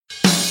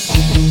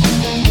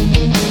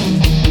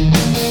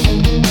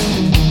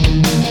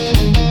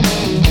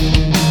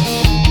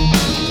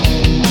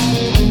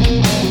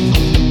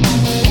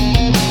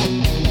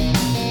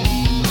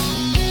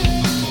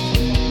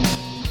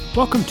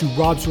Welcome to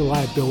Rob's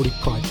Reliability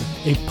Project,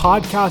 a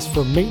podcast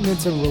for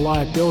maintenance and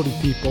reliability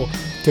people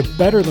to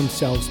better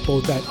themselves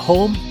both at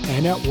home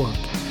and at work.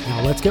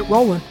 Now let's get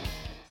rolling.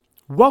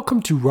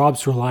 Welcome to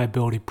Rob's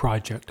Reliability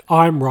Project.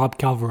 I'm Rob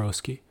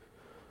Kalwarowski.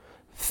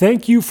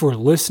 Thank you for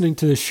listening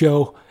to the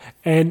show,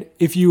 and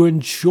if you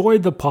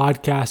enjoyed the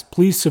podcast,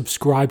 please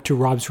subscribe to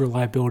Rob's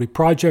Reliability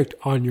Project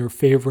on your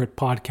favorite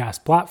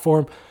podcast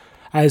platform,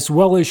 as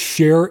well as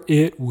share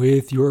it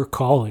with your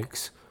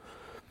colleagues.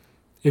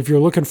 If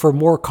you're looking for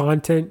more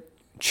content,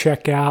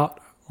 check out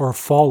or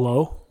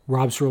follow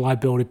Rob's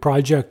Reliability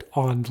Project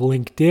on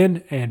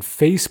LinkedIn and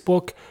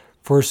Facebook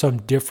for some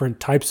different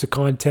types of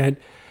content,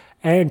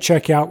 and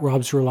check out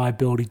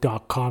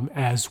robsreliability.com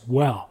as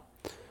well.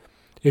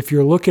 If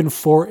you're looking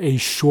for a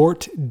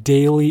short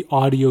daily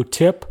audio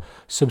tip,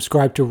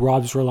 subscribe to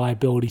Rob's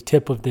Reliability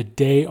Tip of the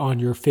Day on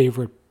your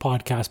favorite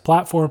podcast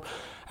platform.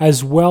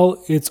 As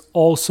well, it's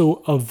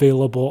also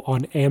available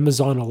on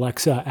Amazon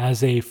Alexa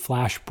as a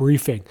flash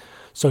briefing.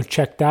 So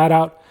check that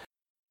out.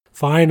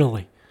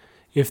 Finally,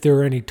 if there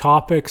are any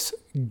topics,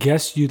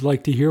 guests you'd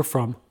like to hear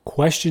from,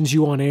 questions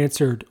you want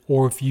answered,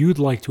 or if you'd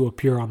like to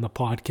appear on the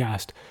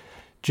podcast,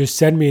 just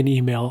send me an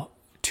email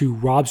to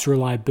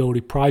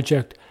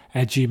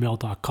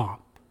robsreliabilityproject@gmail.com.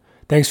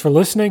 Thanks for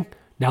listening.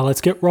 Now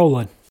let's get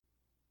rolling.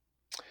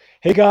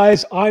 Hey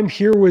guys, I'm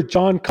here with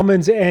John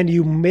Cummins, and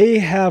you may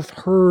have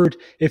heard,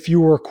 if you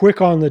were quick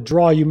on the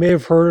draw, you may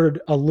have heard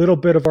a little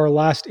bit of our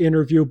last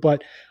interview,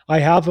 but I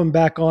have him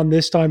back on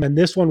this time, and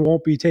this one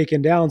won't be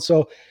taken down.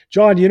 So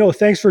John,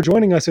 thanks for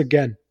joining us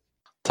again.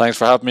 Thanks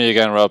for having me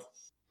again, Rob.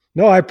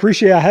 No, I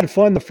appreciate it. I had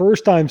fun the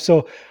first time,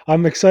 so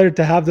I'm excited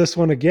to have this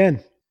one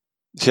again.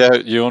 Yeah,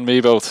 you and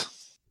me both.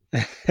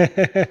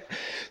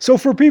 So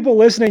for people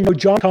listening,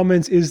 John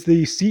Cummins is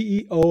the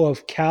CEO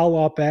of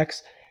CalOpEx.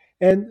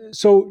 And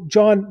so,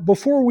 John,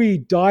 before we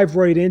dive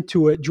right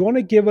into it, do you want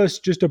to give us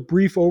just a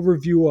brief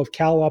overview of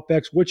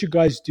CalOpEx, what you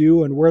guys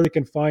do, and where they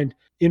can find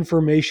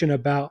information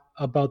about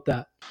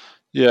that?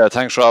 Yeah,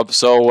 thanks, Rob.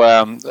 So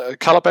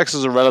CalOpEx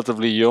is a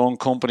relatively young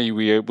company.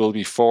 We will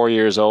be 4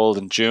 years old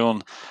in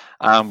June,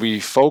 and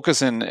we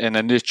focus in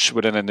a niche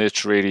within a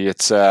niche, really.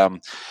 It's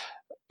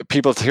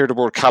people hear the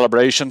word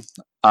calibration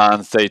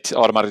and they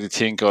automatically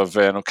think of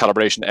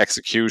calibration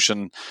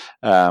execution,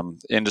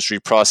 industry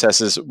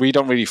processes. We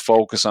don't really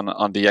focus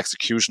on the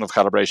execution of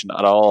calibration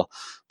at all.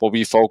 What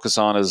we focus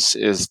on is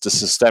the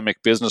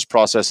systemic business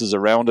processes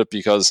around it,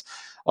 because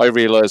I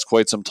realized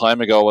quite some time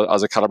ago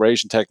as a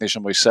calibration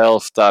technician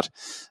myself that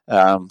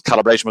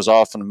calibration was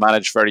often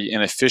managed very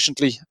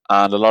inefficiently,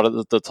 and a lot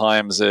of the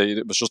times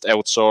it was just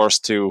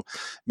outsourced to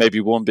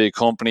maybe one big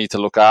company to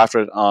look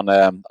after it on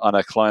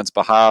a client's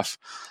behalf.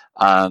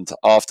 And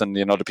often,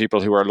 the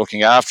people who are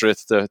looking after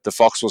it, the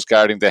fox was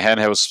guarding the hen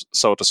house,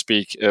 so to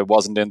speak. It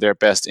wasn't in their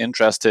best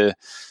interest to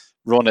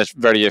run it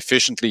very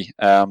efficiently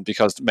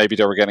because maybe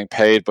they were getting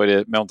paid by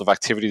the amount of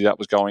activity that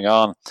was going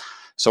on.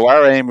 So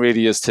our aim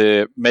really is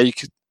to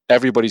make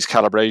everybody's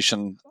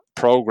calibration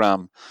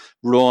program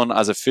run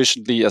as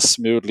efficiently, as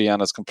smoothly,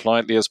 and as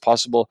compliantly as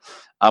possible.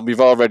 And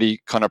we've already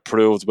kind of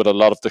proved with a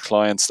lot of the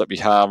clients that we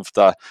have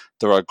that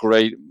there are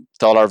great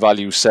dollar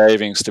value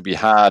savings to be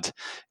had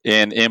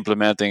in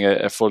implementing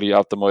a fully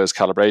optimized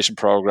calibration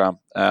program.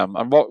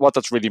 And what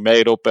that's really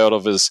made up out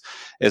of is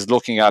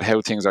looking at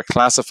how things are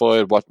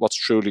classified, what's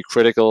truly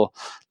critical,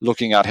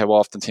 looking at how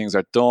often things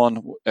are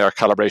done, our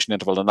calibration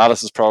interval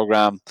analysis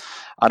program,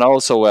 and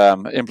also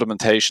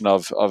implementation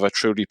of a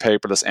truly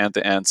paperless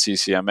end-to-end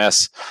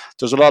CCMS.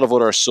 There's a lot of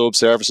other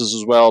sub-services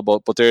as well,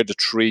 but they're the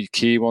three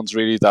key ones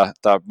really that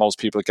most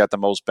people get the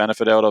most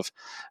benefit out of.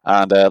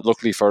 And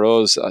luckily for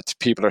us,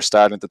 people are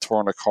starting to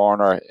turn a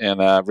corner in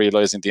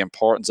realizing the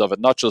importance of it,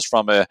 not just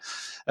from a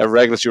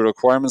regulatory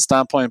requirement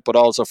standpoint, but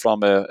also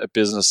from a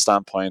business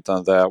standpoint.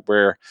 And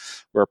we're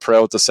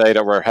proud to say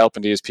that we're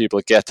helping these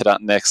people get to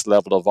that next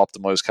level of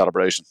optimized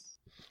calibration.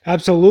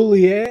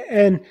 Absolutely.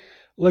 And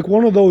like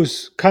one of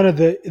those kind of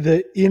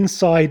the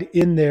inside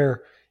in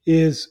there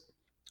is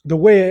the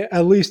way,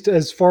 at least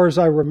as far as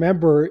I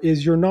remember,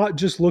 is you're not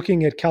just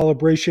looking at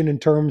calibration in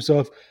terms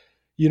of,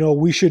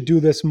 we should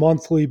do this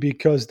monthly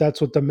because that's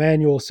what the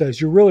manual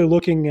says. You're really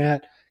looking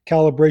at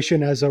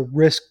calibration as a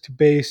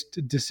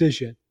risk-based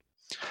decision.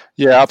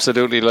 Yeah,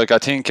 absolutely. Like I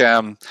think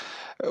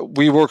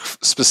we work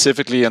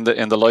specifically in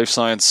the life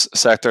science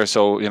sector,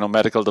 so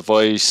medical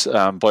device,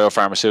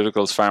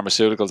 biopharmaceuticals,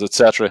 pharmaceuticals,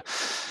 etc.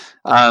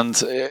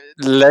 And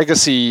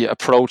legacy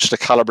approach to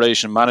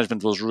calibration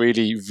management was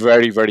really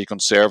very, very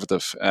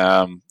conservative.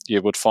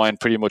 You would find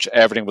pretty much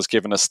everything was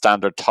given a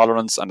standard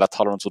tolerance, and that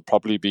tolerance would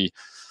probably be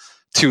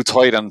too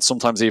tight and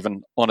sometimes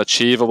even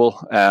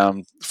unachievable.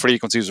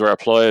 Frequencies were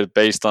applied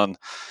based on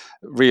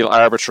real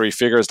arbitrary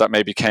figures that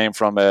maybe came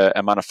from a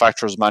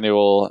manufacturer's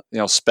manual.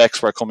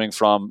 Specs were coming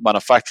from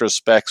manufacturer's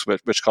specs,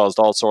 which caused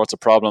all sorts of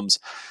problems.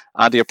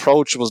 And the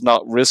approach was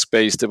not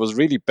risk-based. It was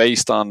really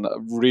based on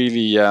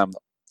really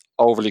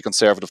overly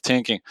conservative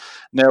thinking.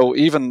 Now,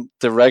 even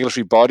the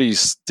regulatory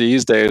bodies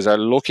these days are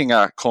looking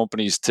at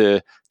companies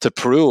to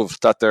prove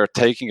that they're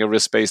taking a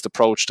risk-based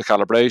approach to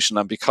calibration.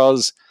 And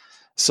because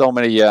so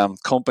many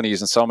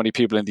companies and so many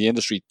people in the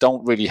industry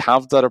don't really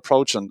have that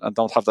approach and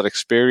don't have that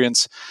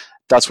experience.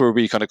 That's where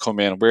we kind of come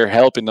in. We're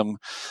helping them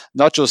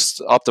not just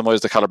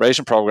optimize the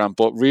calibration program,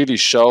 but really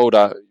show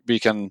that we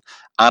can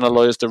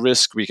analyze the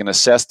risk, we can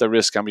assess the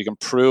risk, and we can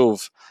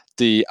prove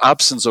the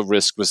absence of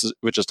risk,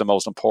 which is the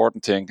most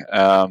important thing.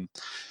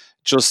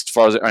 Just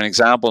for an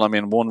example, I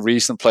mean, one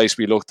recent place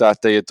we looked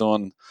at, they had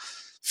done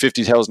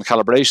 50,000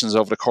 calibrations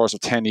over the course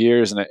of 10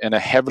 years in a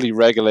heavily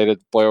regulated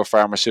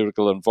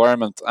biopharmaceutical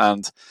environment.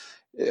 And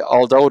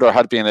although there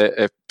had been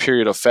a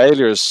period of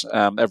failures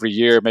every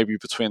year, maybe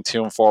between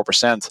 2 and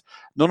 4%,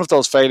 none of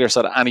those failures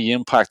had any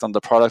impact on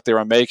the product they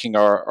were making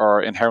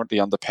or inherently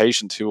on the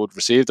patient who would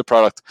receive the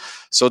product.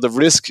 So the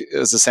risk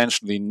is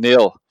essentially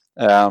nil.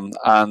 And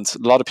a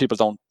lot of people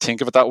don't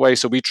think of it that way.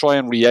 So we try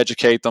and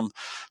re-educate them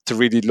to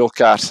really look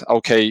at,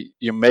 okay,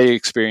 you may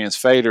experience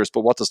failures,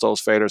 but what does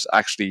those failures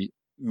actually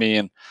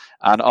mean?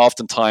 And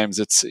oftentimes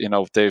it's,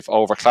 they've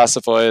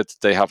overclassified,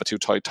 they have a too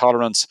tight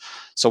tolerance.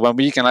 So when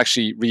we can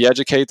actually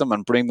re-educate them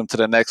and bring them to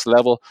the next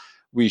level,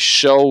 we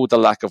show the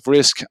lack of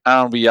risk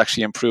and we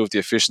actually improve the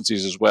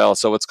efficiencies as well.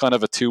 So it's kind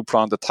of a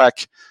two-pronged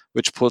attack,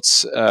 which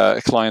puts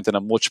a client in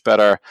a much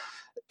better,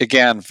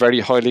 again,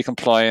 very highly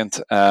compliant,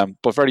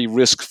 but very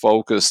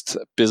risk-focused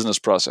business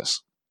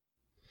process.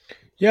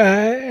 Yeah,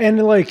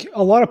 and like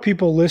a lot of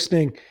people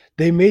listening,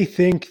 they may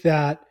think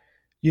that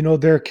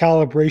their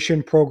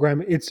calibration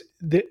program,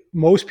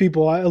 most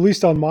people, at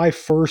least on my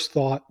first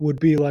thought, would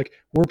be like,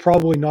 we're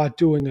probably not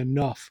doing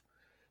enough.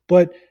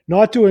 But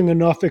not doing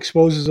enough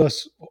exposes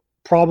us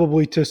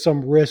probably to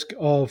some risk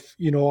of,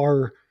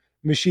 our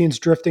machines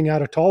drifting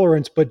out of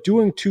tolerance, but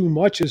doing too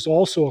much is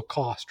also a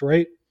cost,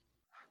 right?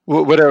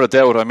 Without a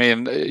doubt. I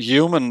mean,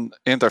 human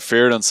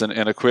interference in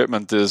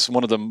equipment is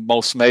one of the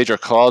most major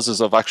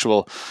causes of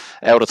actual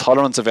out of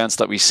tolerance events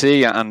that we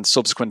see and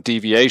subsequent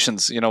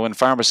deviations, in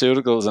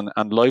pharmaceuticals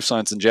and life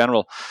science in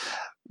general.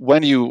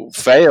 When you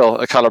fail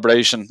a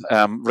calibration,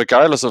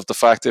 regardless of the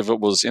fact if it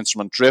was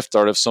instrument drift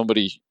or if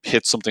somebody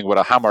hit something with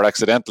a hammer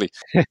accidentally,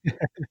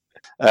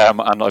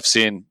 and I've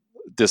seen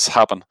this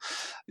happen,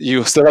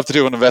 you still have to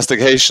do an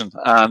investigation,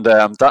 and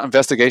that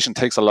investigation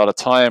takes a lot of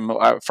time.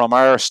 From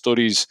our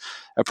studies,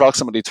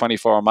 approximately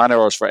 24 man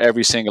hours for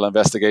every single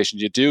investigation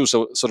you do.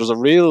 So there's a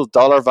real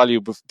dollar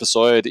value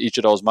beside each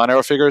of those man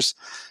hour figures,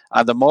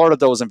 and the more of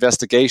those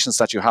investigations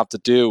that you have to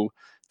do,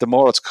 the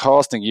more it's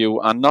costing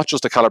you. And not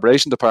just the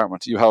calibration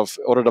department, you have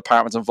other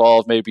departments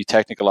involved, maybe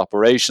technical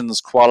operations,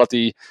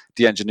 quality,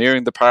 the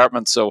engineering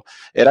department. So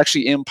it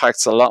actually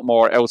impacts a lot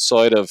more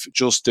outside of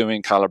just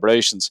doing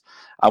calibrations.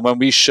 And when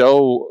we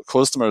show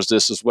customers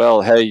this as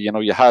well, hey,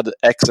 you had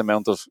X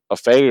amount of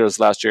failures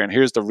last year, and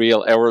here's the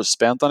real hours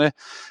spent on it,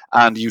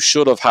 and you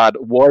should have had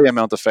Y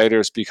amount of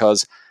failures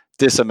because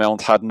this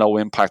amount had no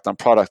impact on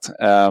product.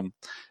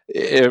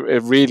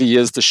 It really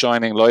is the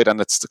shining light, and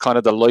it's the kind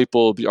of the light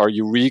bulb or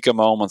eureka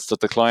moments that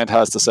the client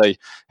has to say,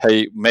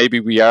 hey, maybe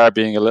we are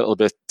being a little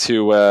bit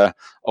too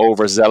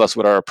overzealous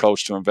with our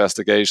approach to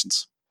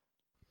investigations.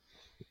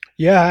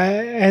 Yeah,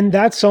 and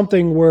that's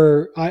something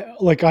where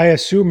I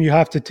assume you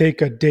have to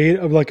take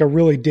a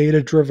really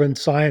data-driven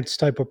science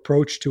type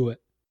approach to it.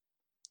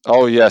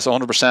 Oh, yes,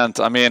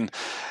 100%. I mean,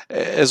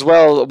 as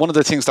well, one of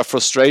the things that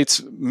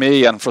frustrates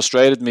me and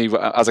frustrated me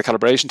as a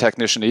calibration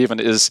technician even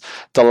is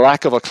the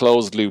lack of a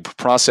closed loop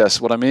process.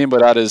 What I mean by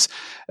that is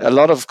a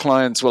lot of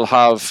clients will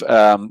have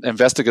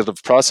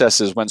investigative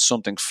processes when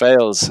something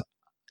fails,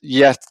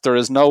 yet there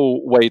is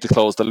no way to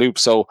close the loop.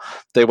 So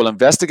they will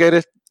investigate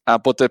it,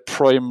 but the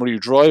primary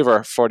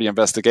driver for the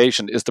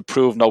investigation is to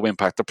prove no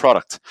impact to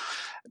product.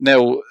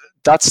 Now,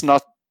 that's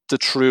not the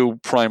true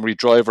primary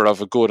driver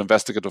of a good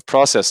investigative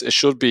process. It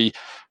should be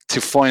to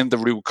find the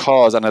root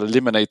cause and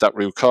eliminate that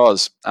root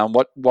cause. And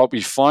what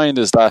we find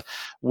is that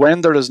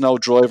when there is no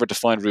driver to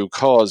find root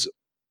cause,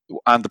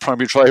 and the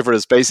primary driver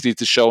is basically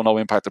to show no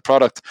impact to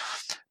product,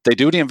 they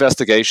do the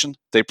investigation,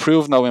 they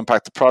prove no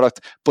impact to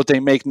product, but they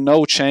make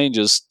no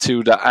changes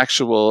to the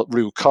actual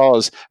root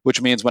cause,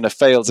 which means when it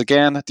fails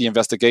again, the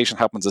investigation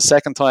happens a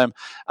second time,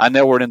 and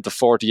now we're into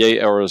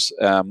 48 hours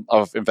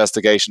of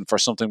investigation for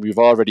something we've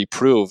already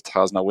proved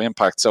has no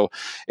impact. So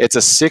it's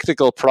a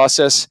cyclical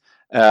process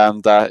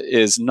that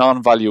is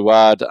non-value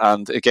add.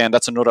 And again,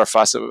 that's another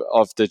facet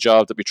of the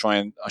job that we try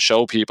and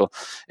show people.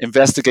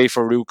 Investigate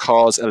for root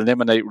cause,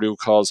 eliminate root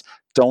cause.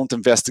 Don't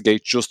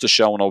investigate just to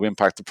show no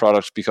impact to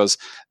product, because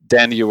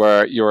then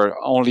you're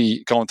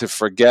only going to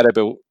forget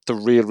about the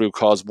real root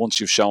cause once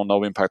you've shown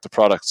no impact to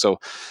product. So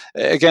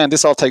again,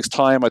 this all takes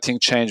time. I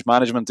think change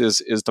management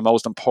is the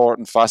most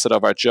important facet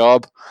of our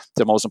job,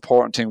 the most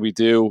important thing we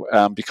do,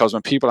 because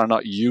when people are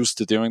not used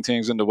to doing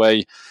things in the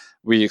way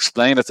we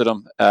explain it to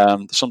them,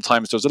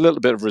 sometimes there's a little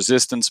bit of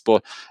resistance,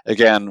 but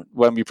again,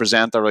 when we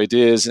present our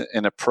ideas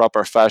in a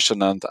proper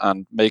fashion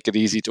and make it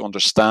easy to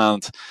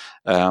understand,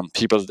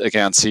 people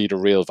again see the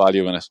real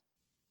value in it.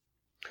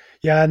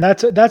 Yeah, and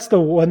that's the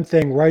one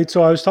thing, right?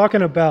 So I was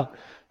talking about,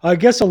 I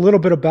guess, a little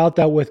bit about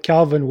that with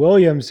Calvin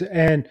Williams,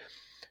 and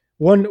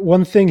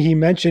one thing he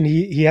mentioned,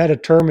 he had a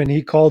term and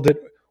he called it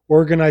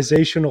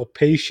organizational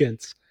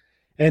patience.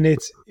 And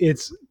it's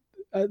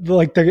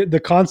like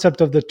the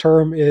concept of the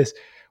term is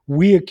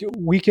we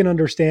can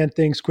understand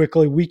things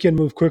quickly, we can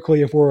move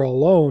quickly if we're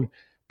alone,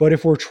 but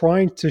if we're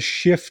trying to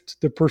shift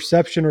the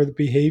perception or the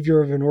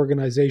behavior of an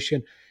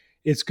organization,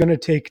 it's going to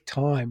take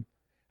time.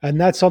 And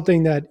that's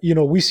something that,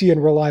 we see in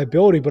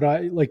reliability, but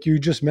I, like you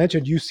just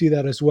mentioned, you see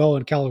that as well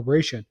in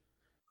calibration.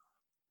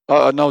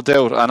 No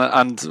doubt,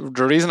 and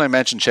the reason I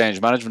mentioned change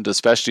management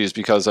especially is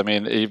because, I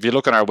mean, if you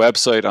look on our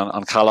website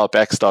on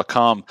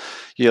calopx.com,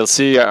 you'll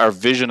see our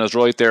vision is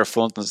right there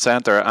front and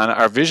center, and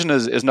our vision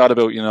is not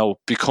about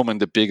becoming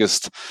the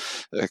biggest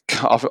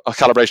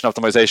calibration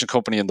optimization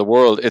company in the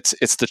world.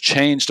 It's to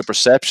change the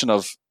perception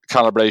of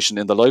calibration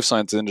in the life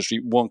sciences industry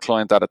one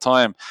client at a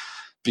time,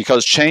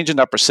 because changing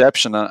that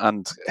perception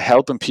and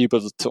helping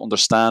people to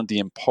understand the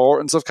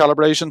importance of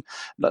calibration,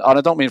 and I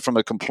don't mean from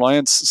a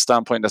compliance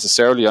standpoint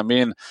necessarily, I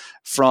mean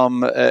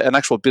from an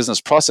actual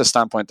business process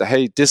standpoint, that,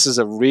 hey, this is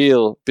a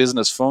real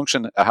business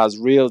function, it has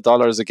real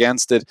dollars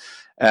against it.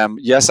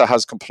 Yes, it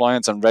has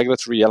compliance and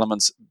regulatory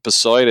elements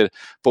beside it,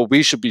 but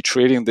we should be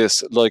treating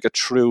this like a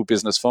true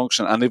business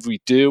function. And if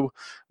we do,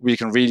 we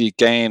can really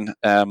gain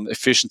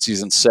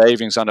efficiencies and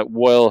savings on it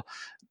while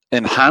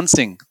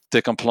enhancing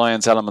the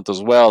compliance element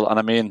as well. And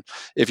I mean,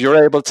 if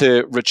you're able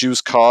to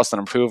reduce costs and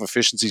improve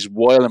efficiencies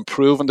while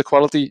improving the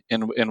quality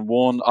in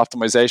one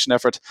optimization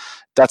effort,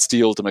 that's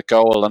the ultimate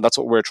goal. And that's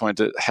what we're trying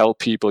to help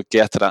people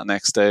get to that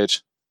next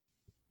stage.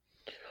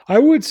 I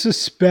would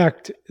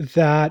suspect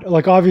that,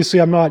 like, obviously,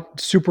 I'm not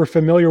super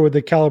familiar with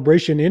the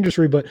calibration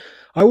industry, but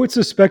I would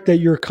suspect that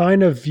you're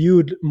kind of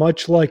viewed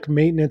much like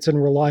maintenance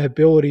and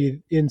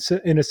reliability in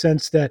a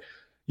sense that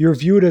you're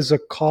viewed as a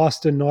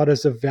cost and not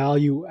as a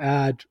value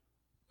add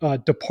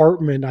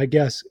department, I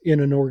guess, in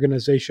an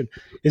organization.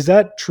 Is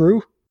that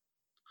true?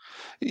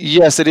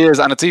 Yes, it is,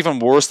 and it's even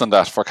worse than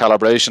that for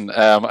calibration.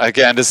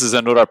 Again, this is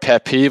another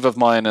pet peeve of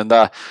mine, in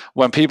that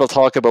when people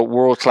talk about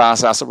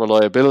world-class asset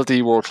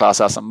reliability, world-class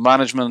asset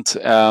management,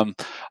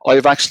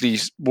 I've actually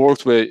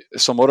worked with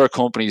some other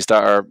companies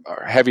that are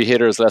heavy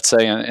hitters, let's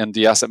say, in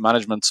the asset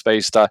management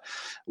space, that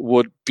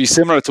would be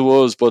similar to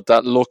us, but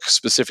that look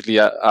specifically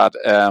at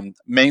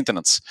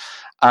maintenance,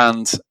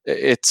 and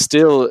it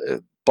still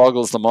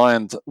boggles the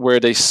mind where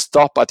they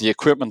stop at the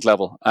equipment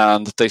level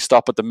and they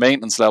stop at the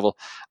maintenance level,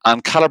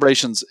 and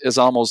calibrations is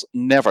almost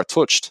never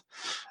touched.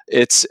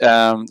 It's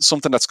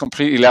something that's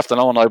completely left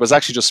alone. I was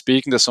actually just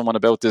speaking to someone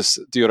about this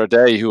the other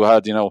day who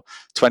had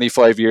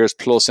 25 years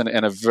plus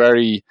in a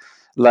very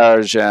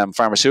large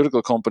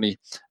pharmaceutical company,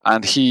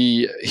 and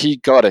he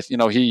got it.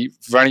 He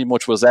very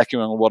much was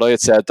echoing what I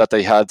had said, that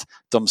they had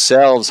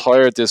themselves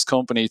hired this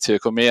company to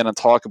come in and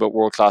talk about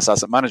world-class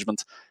asset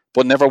management,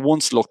 but never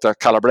once looked at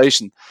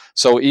calibration.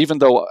 So even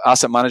though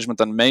asset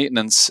management and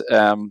maintenance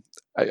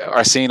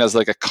are seen as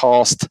like a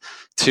cost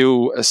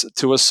to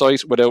a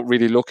site without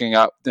really looking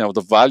at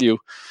the value,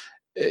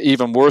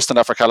 even worse than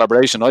that for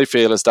calibration, I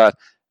feel, is that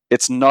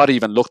it's not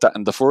even looked at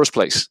in the first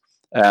place.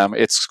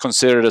 It's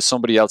considered as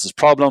somebody else's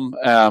problem.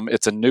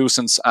 It's a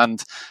nuisance.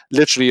 And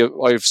literally,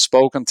 I've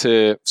spoken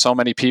to so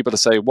many people to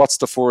say, what's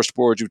the first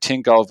word you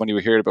think of when you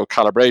hear about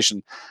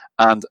calibration?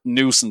 And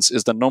nuisance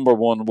is the number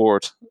one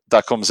word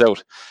that comes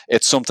out.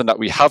 It's something that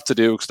we have to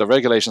do because the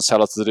regulations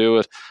tell us to do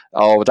it.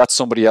 Oh, that's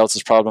somebody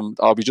else's problem.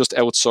 Oh, we just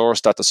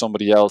outsource that to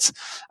somebody else.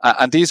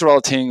 And these are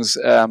all things,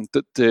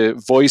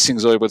 the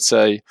voicings, I would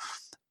say,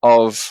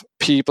 of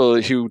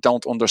people who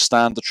don't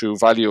understand the true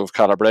value of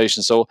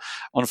calibration. So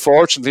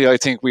unfortunately, I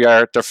think we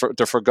are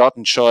the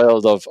forgotten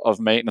child of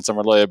maintenance and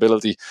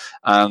reliability.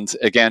 And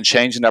again,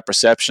 changing that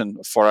perception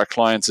for our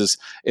clients is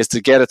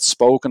to get it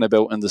spoken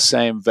about in the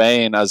same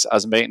vein as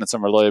maintenance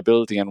and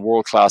reliability and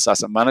world-class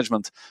asset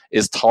management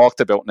is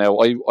talked about now.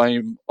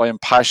 I am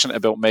passionate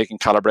about making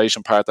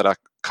calibration part of that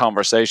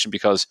conversation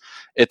because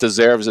it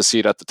deserves a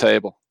seat at the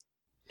table.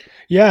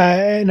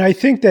 Yeah, and I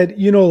think that,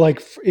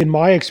 like in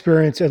my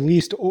experience, at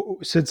least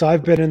since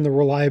I've been in the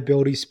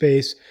reliability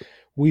space,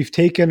 we've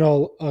taken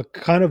a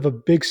kind of a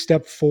big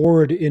step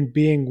forward in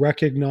being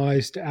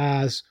recognized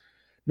as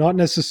not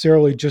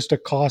necessarily just a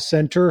cost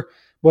center,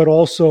 but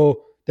also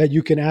that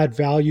you can add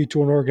value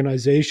to an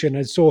organization.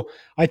 And so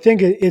I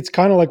think it's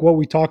kind of like what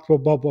we talked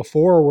about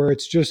before, where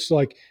it's just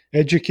like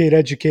educate,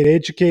 educate,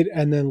 educate,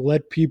 and then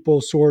let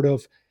people sort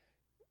of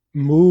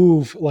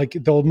move. Like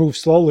they'll move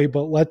slowly,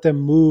 but let them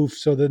move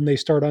so then they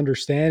start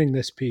understanding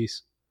this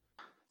piece.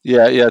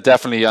 Yeah,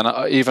 definitely.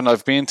 And even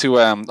I've been to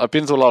a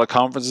lot of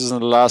conferences in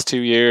the last 2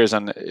 years,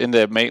 and in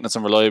the maintenance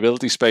and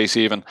reliability space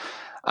even.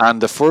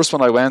 And the first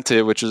one I went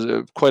to, which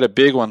is quite a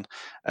big one,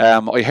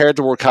 I heard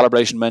the word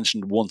calibration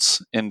mentioned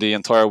once in the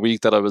entire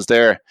week that I was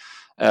there.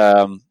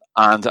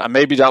 And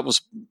maybe that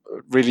was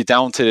really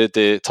down to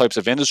the types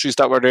of industries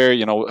that were there.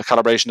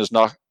 Calibration is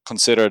not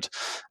considered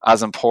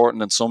as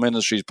important in some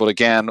industries, but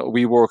again,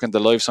 we work in the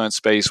life science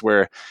space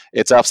where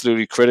it's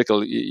absolutely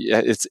critical.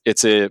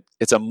 It's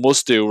a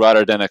must do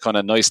rather than a kind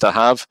of nice to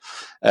have.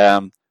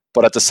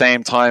 But at the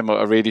same time,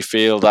 I really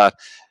feel that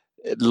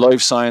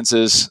life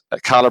sciences,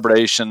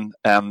 calibration.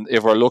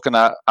 If we're looking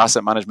at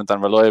asset management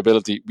and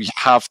reliability, we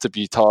have to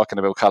be talking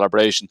about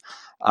calibration,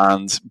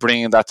 and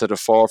bringing that to the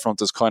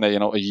forefront is kind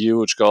of a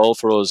huge goal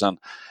for us. And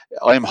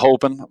I'm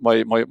hoping,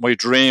 my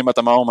dream at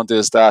the moment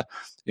is that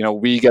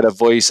we get a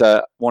voice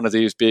at one of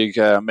these big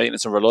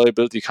maintenance and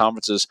reliability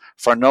conferences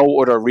for no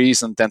other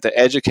reason than to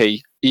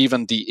educate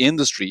even the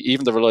industry,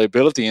 even the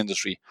reliability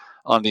industry,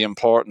 on the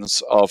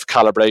importance of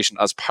calibration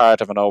as part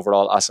of an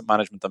overall asset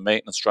management and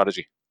maintenance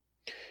strategy.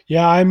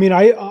 Yeah, I mean,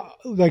 I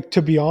like,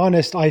 to be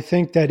honest, I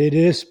think that it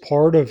is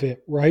part of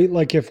it, right?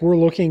 Like if we're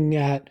looking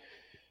at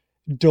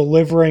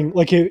delivering,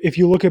 like if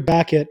you look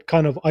back at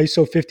kind of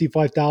ISO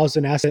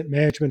 55000 asset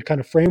management kind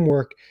of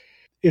framework,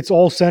 it's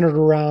all centered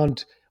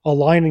around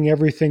aligning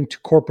everything to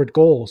corporate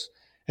goals.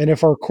 And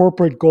if our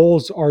corporate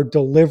goals are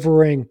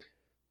delivering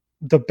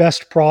the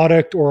best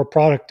product, or a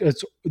product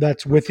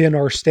that's within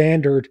our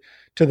standard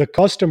to the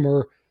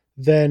customer,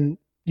 then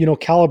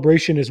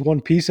calibration is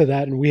one piece of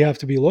that, and we have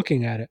to be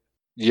looking at it.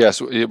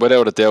 Yes,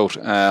 without a doubt.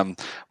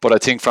 But I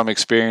think from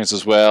experience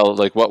as well,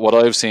 like what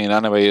I've seen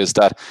anyway, is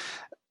that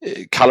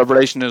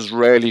calibration is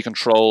rarely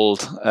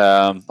controlled.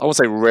 I won't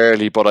say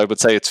rarely, but I would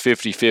say it's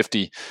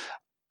 50-50.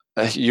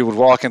 You would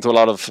walk into a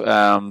lot of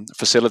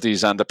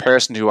facilities, and the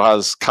person who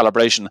has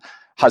calibration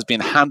has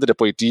been handed it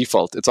by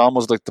default. It's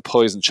almost like the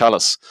poison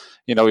chalice.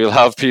 You'll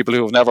have people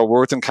who have never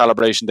worked in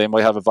calibration. They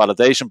might have a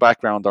validation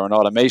background or an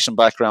automation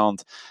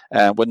background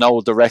with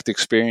no direct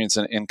experience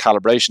in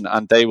calibration,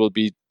 and they will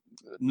be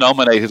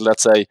nominated,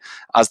 let's say,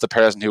 as the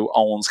person who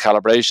owns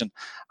calibration.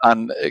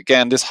 And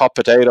again, this hot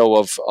potato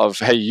of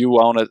hey,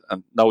 you own it,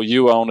 and no,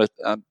 you own it,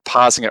 and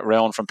passing it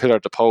around from pillar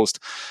to post,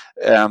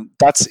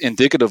 that's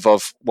indicative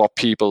of what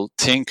people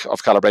think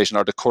of calibration,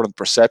 or the current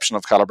perception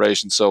of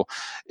calibration. So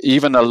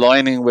even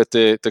aligning with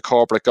the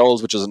corporate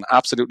goals, which is an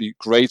absolutely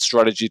great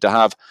strategy to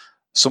have,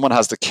 someone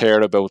has to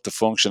care about the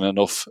function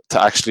enough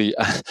to actually,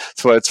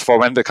 so it's for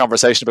when the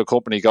conversation about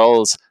company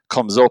goals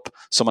comes up,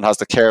 someone has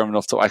to care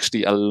enough to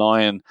actually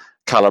align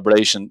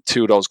calibration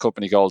to those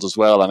company goals as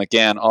well. And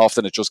again,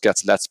 often it just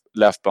gets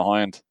left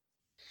behind.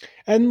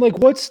 And like,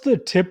 what's the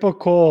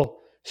typical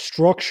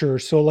structure?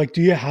 So like,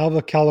 do you have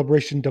a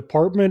calibration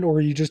department,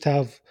 or you just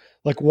have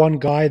like one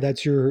guy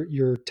that's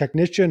your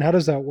technician? How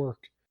does that work?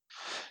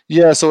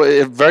 Yeah, so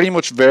it very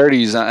much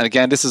varies. And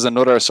again, this is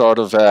another sort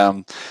of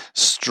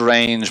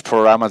strange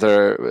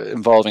parameter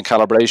involving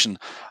calibration.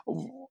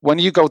 When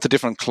you go to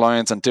different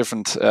clients and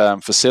different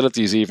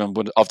facilities, even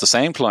of the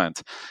same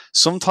client,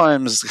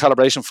 sometimes the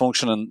calibration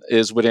function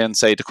is within,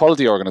 say, the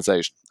quality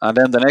organization. And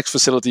then the next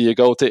facility you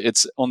go to,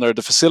 it's under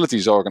the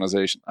facilities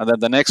organization. And then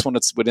the next one,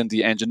 it's within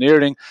the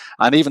engineering,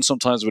 and even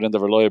sometimes within the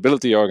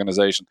reliability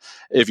organization,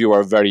 if you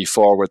are very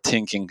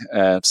forward-thinking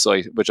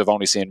site, which I've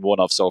only seen one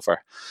of so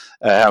far.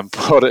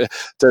 But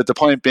the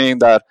point being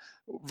that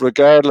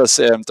regardless,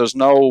 there's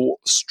no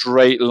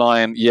straight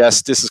line.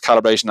 Yes, this is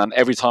calibration, and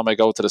every time I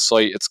go to the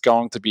site, it's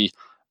going to be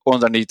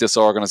underneath this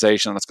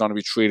organization, and it's going to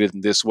be treated in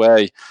this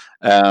way.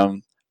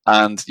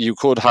 And you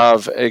could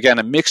have, again,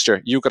 a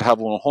mixture. You could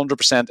have a 100%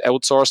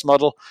 outsourced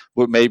model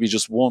with maybe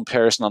just one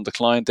person on the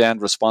client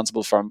end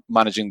responsible for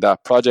managing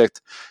that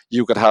project.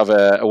 You could have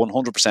a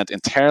 100%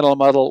 internal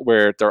model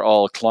where they're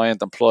all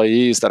client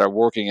employees that are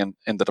working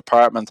in the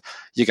department.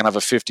 You can have a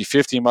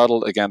 50-50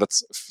 model. Again,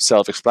 that's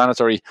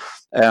self-explanatory.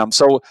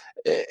 So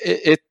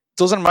it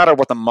doesn't matter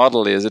what the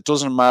model is. It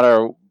doesn't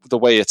matter the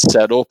way it's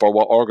set up or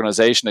what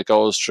organization it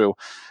goes through.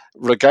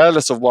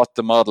 Regardless of what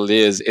the model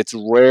is, it's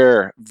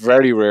rare,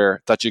 very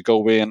rare, that you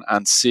go in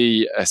and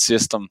see a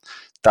system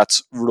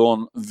that's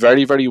run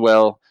very, very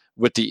well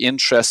with the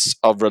interests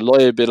of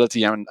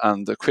reliability and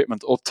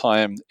equipment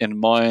uptime in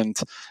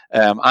mind,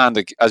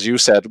 and as you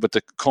said, with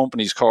the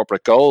company's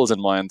corporate goals in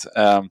mind.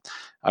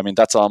 I mean,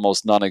 that's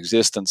almost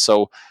non-existent.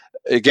 So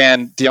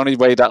again, the only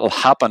way that'll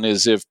happen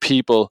is if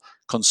people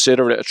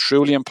consider it a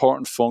truly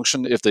important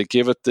function, if they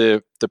give it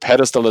the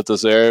pedestal it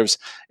deserves,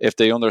 if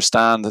they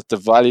understand the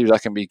value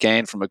that can be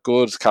gained from a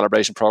good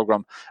calibration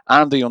program,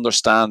 and they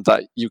understand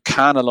that you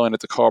can align it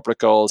to corporate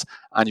goals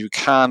and you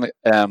can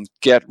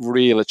get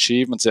real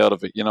achievements out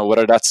of it,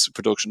 whether that's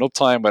production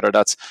uptime, whether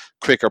that's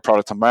quicker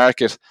product to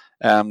market,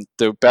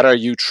 the better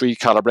you treat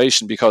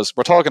calibration, because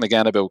we're talking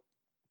again about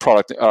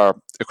product or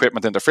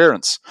equipment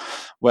interference.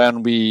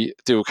 When we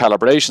do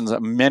calibrations,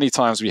 many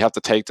times we have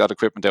to take that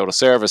equipment out of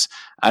service.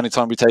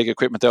 Anytime we take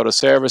equipment out of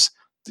service,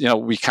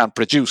 we can't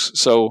produce.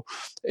 So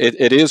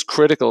it is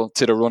critical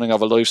to the running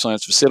of a life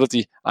science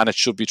facility, and it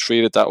should be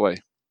treated that way.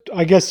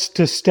 I guess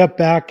to step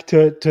back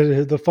to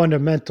the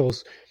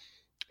fundamentals,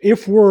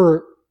 if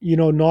we're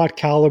not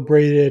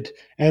calibrated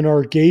and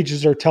our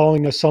gauges are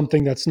telling us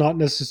something that's not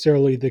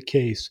necessarily the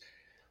case,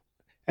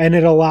 and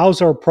it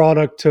allows our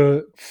product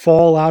to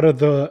fall out of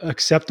the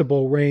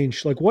acceptable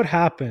range, like what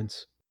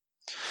happens?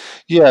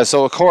 Yeah,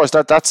 so of course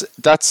that's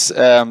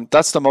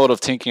the mode of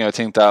thinking I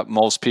think that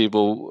most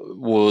people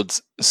would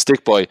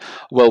stick by.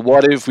 Well,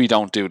 what if we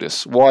don't do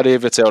this? What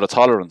if it's out of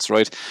tolerance,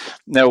 right?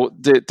 Now,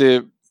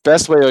 the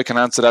best way I can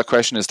answer that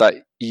question is that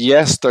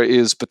yes, there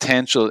is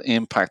potential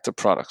impact to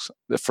products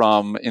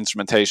from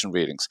instrumentation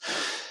readings.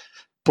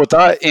 But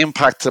that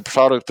impact to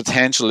product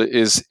potential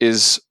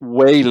is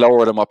way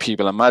lower than what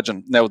people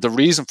imagine. Now, the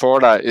reason for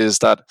that is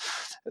that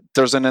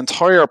there's an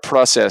entire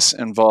process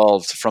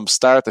involved from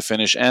start to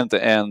finish, end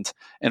to end,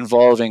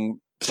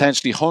 involving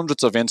potentially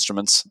hundreds of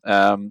instruments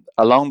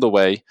along the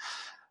way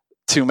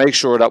to make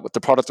sure that the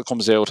product that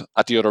comes out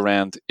at the other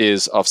end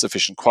is of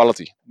sufficient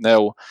quality.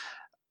 Now,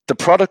 the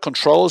product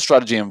control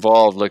strategy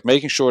involved, like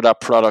making sure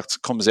that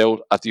product comes out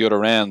at the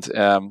other end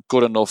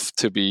good enough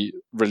to be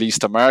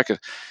released to market,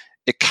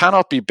 it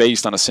cannot be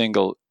based on a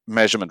single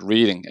measurement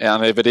reading.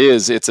 And if it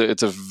is, it's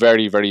a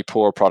very, very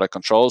poor product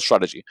control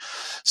strategy.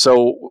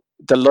 So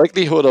the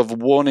likelihood of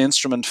one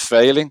instrument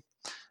failing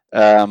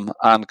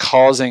and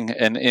causing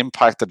an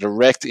impact, a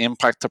direct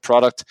impact to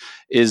product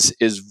is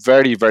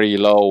very, very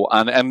low.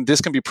 And this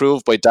can be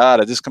proved by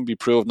data. This can be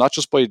proved not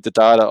just by the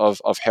data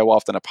of how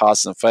often it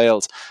passes and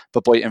fails,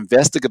 but by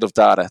investigative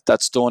data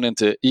that's done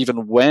into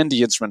even when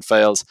the instrument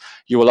fails,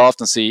 you will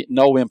often see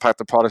no impact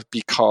to product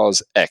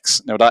because X.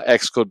 Now that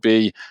X could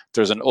be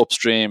there's an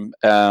upstream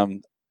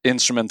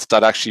instrument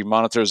that actually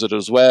monitors it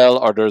as well,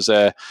 or there's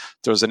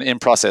an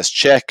in-process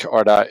check,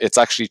 or that it's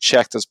actually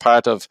checked as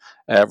part of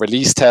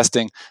release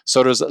testing.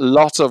 So there's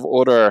lots of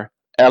other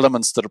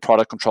elements to the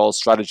product control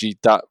strategy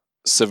that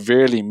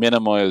severely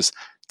minimize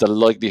the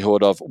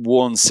likelihood of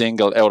one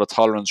single out of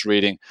tolerance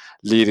reading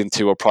leading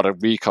to a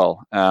product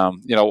recall.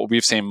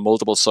 We've seen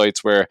multiple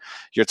sites where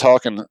you're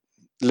talking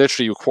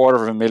literally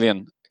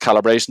 250,000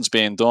 calibrations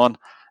being done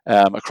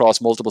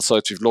across multiple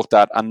sites we've looked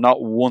at, and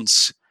not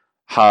once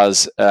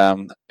has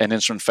an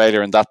instrument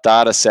failure in that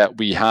data set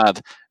we had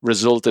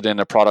resulted in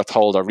a product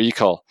holder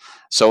recall.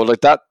 So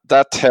like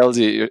that tells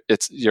you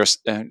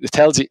it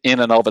tells you in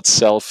and of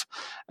itself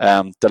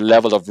the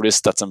level of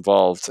risk that's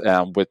involved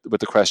with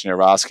the question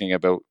you're asking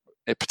about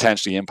it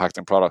potentially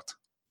impacting product.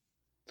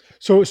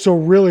 So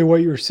really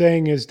what you're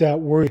saying is that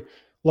we're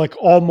like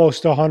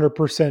almost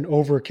 100%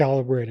 over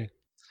calibrating.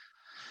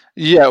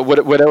 Yeah,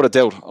 without a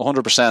doubt,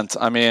 100%.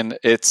 I mean,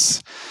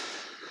 it's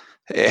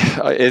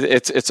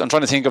I'm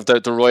trying to think of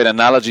the right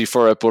analogy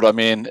for it, but I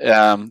mean,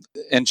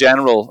 in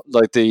general,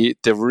 like the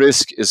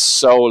risk is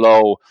so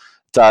low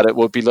that it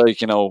would be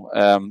like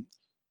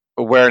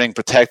wearing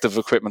protective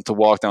equipment to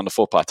walk down the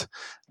footpath.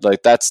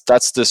 Like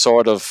that's the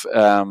sort of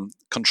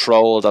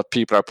control that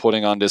people are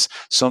putting on this,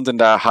 something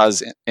that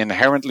has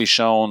inherently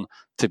shown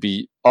to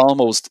be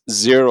almost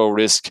zero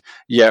risk,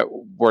 yet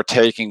we're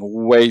taking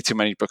way too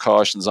many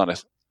precautions on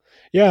it.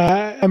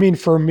 Yeah, I mean,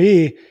 for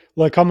me,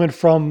 like coming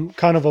from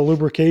kind of a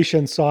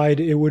lubrication side,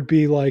 it would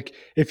be like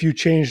if you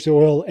changed the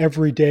oil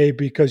every day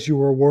because you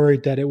were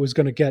worried that it was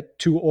going to get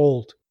too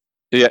old.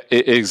 Yeah,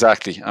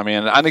 exactly. I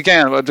mean, and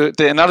again,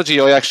 the analogy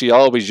I actually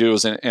always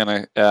use in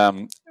a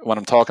when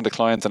I'm talking to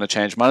clients in a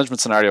change management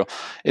scenario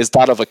is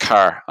that of a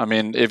car. I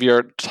mean, if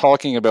you're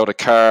talking about a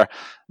car,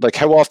 like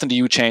how often do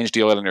you change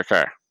the oil in your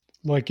car?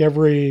 Like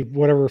every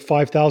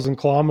 5,000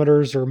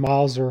 kilometers or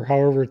miles or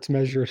however it's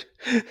measured.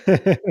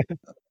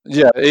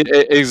 Yeah,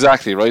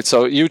 exactly, right.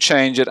 So you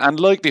change it, and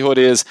likelihood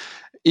is,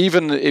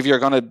 even if you're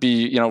going to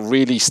be,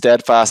 really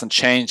steadfast and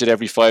change it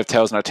every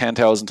 5,000 or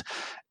 10,000,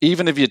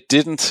 even if you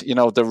didn't,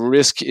 the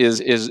risk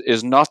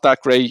is not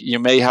that great. You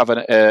may have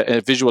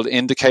a visual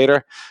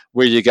indicator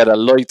where you get a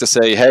light to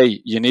say,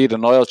 hey, you need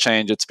an oil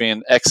change. It's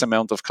been X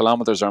amount of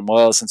kilometers or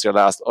miles since your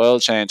last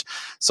oil change.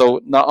 So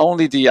not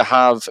only do you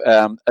have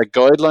a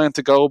guideline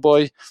to go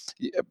by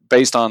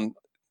based on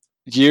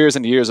years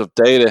and years of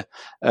data,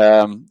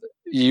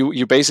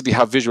 you basically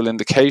have visual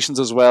indications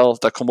as well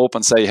that come up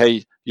and say,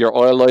 hey, your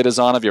oil light is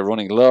on if you're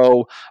running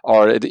low,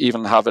 or it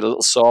even have a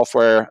little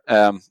software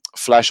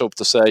flash up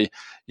to say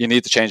you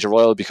need to change your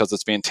oil because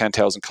it's been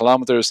 10,000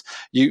 kilometers.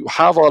 You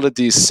have all of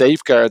these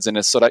safeguards in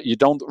it so that you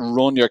don't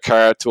run your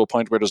car to a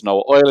point where there's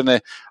no oil in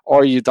it,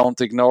 or you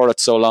don't ignore it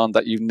so long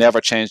that you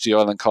never change the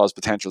oil and cause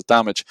potential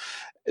damage.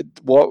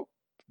 What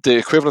the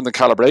equivalent of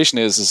calibration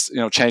is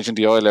changing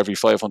the oil every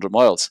 500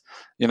 miles.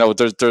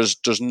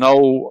 There's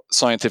no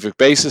scientific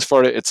basis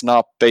for it. It's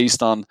not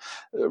based on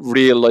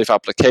real life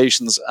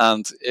applications,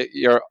 and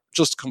you're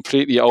just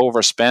completely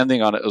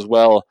overspending on it as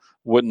well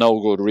with no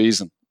good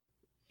reason.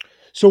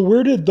 So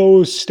where did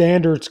those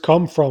standards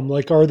come from?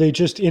 Like, are they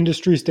just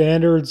industry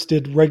standards?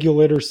 Did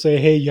regulators say,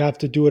 hey, you have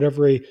to do it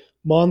every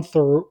month,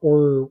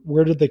 or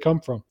where did they come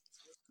from?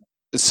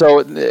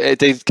 So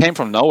they came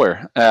from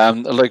nowhere.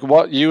 Like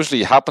what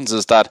usually happens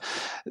is that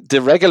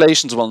the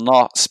regulations will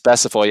not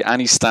specify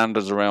any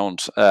standards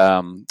around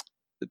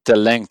the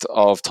length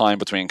of time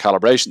between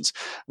calibrations.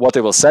 What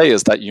they will say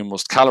is that you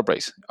must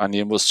calibrate and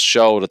you must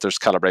show that there's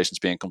calibrations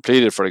being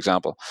completed, for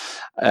example.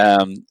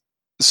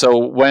 So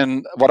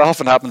what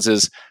often happens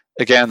is,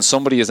 again,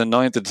 somebody is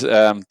anointed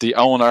the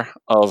owner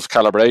of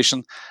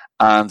calibration,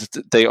 and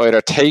they either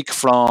take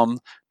from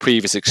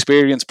previous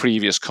experience,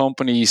 previous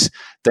companies.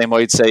 They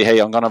might say, hey,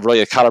 I'm going to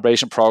write a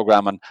calibration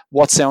program, and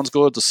what sounds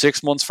good? Does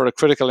 6 months for a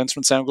critical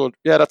instrument sound good?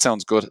 Yeah, that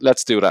sounds good.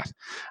 Let's do that.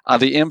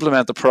 And they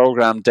implement the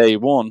program day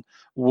one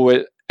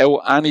with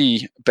without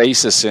any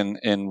basis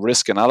in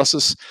risk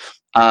analysis,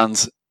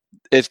 and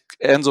it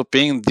ends up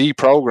being the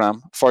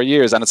program for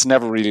years, and it's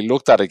never really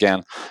looked at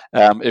again.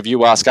 If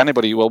you ask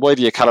anybody, well, why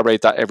do you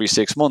calibrate that every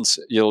 6 months?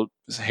 You'll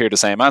hear the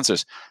same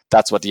answers.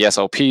 That's what the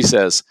SOP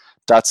says.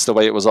 That's the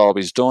way it was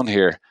always done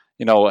here.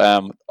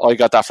 I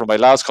got that from my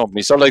last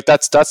company. So like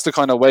that's the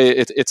kind of way.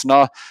 It's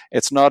not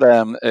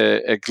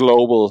a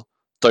global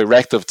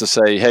directive to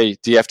say, hey,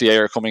 the FDA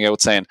are coming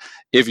out saying,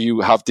 if you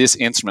have this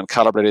instrument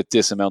calibrated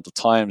this amount of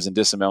times and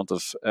this amount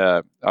of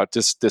or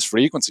this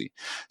frequency.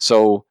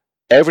 So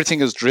everything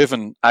is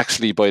driven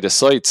actually by the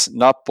sites,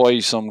 not by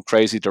some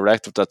crazy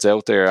directive that's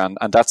out there, and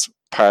that's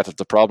part of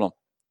the problem.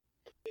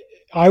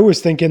 I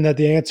was thinking that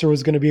the answer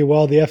was going to be,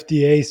 well, the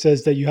FDA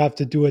says that you have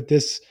to do it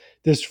this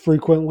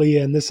frequently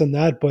and this and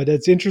that, but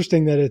it's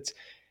interesting that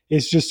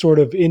it's just sort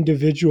of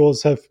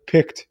individuals have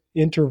picked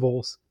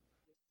intervals.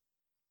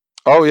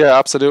 Oh yeah,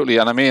 absolutely.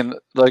 And I mean,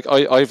 like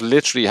I've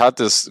literally had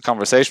this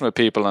conversation with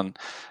people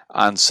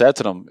and said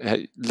to them,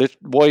 hey,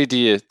 why do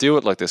you do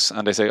it like this?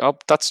 And they say, oh,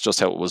 that's just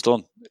how it was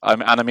done.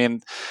 I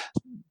mean,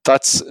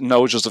 that's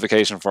no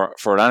justification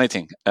for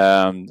anything.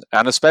 And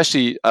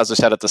especially, as I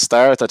said at the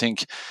start, I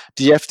think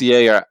the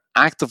FDA are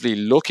actively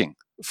looking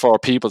for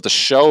people to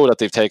show that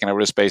they've taken a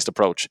risk-based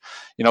approach.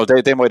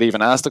 They might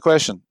even ask the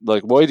question,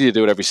 like, why do you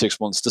do it every 6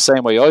 months? The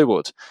same way I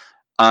would.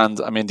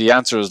 And I mean, the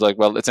answer is like,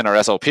 well, it's in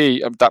our SOP.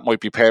 That might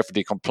be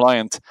perfectly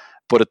compliant,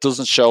 but it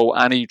doesn't show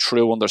any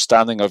true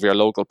understanding of your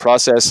local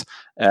process,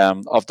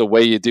 of the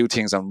way you do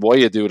things and why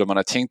you do them. And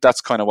I think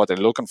that's kind of what they're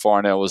looking for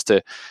now is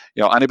to,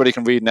 anybody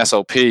can read an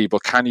SOP,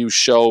 but can you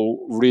show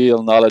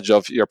real knowledge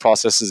of your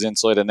processes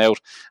inside and out?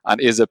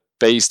 And is it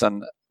based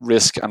on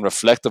risk and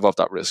reflective of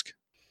that risk?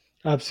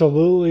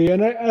 Absolutely.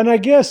 And I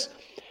guess,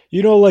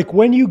 like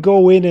when you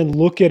go in and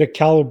look at a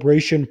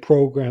calibration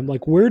program,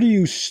 like where do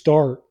you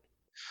start?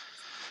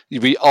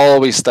 We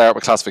always start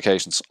with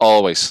classifications,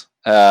 always.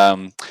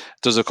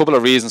 There's a couple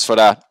of reasons for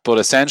that, but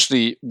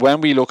essentially when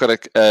we look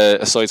at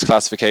a site's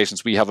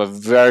classifications, we have a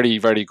very,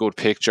 very good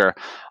picture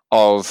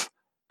of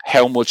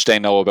how much they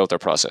know about their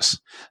process.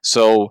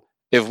 So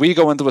if we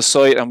go into a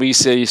site and we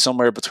see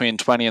somewhere between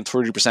 20 and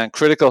 30%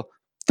 critical,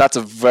 that's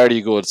a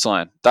very good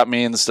sign. That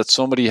means that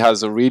somebody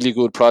has a really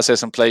good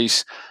process in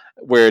place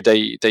where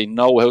they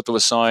know how to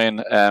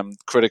assign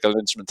critical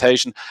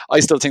instrumentation. I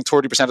still think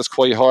 30% is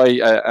quite high.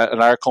 At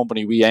our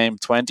company, we aim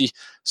 20,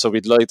 so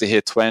we'd like to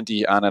hit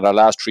 20. And in our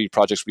last 3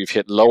 projects, we've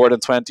hit lower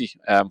than 20,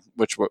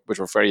 which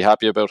we're very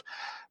happy about.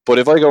 But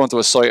if I go into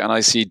a site and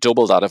I see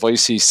double that, if I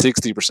see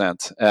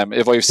 60%,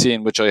 if I've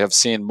seen, which I have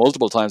seen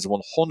multiple times,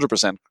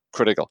 100%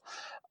 critical,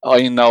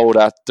 I know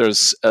that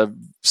there's a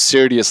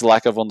serious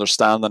lack of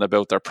understanding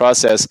about their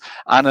process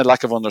and a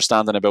lack of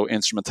understanding about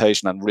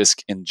instrumentation and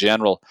risk in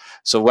general.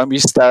 So when we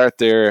start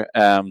there,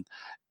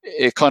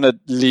 it kind of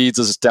leads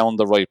us down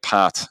the right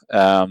path.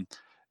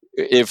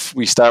 If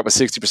we start with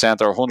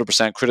 60% or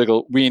 100%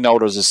 critical, we know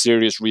there's a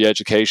serious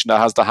re-education that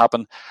has to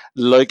happen.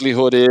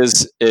 Likelihood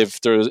is,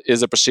 if there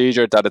is a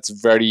procedure, that it's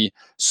very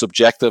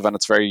subjective and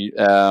it's very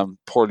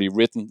poorly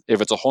written.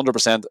 If it's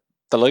 100%,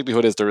 the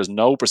likelihood is there is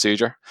no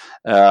procedure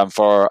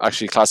for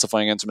actually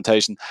classifying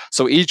instrumentation.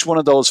 So each one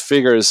of those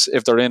figures,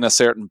 if they're in a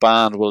certain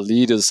band, will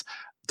lead us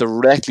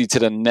directly to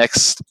the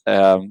next.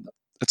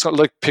 It's sort of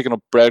like picking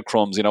up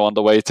breadcrumbs, on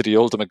the way to the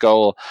ultimate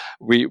goal.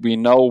 We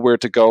know where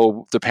to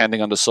go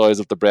depending on the size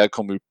of the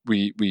breadcrumb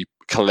we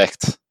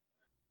collect.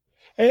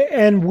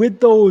 And with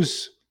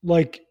those,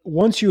 like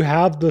once you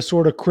have the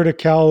sort of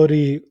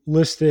criticality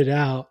listed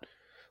out,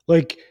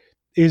 like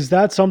is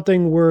that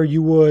something where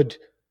you would,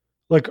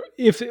 like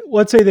if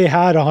let's say they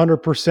had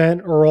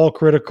 100% or all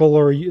critical,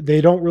 or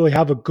they don't really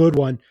have a good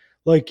one,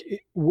 like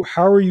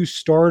how are you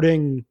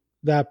starting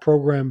that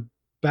program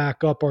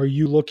back up? Are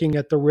you looking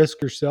at the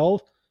risk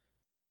yourself?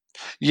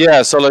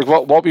 Yeah, so like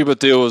what we would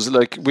do is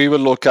like we would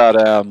look at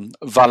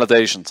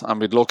validations, and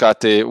we'd look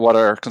at what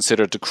are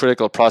considered the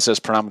critical process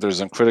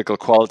parameters and critical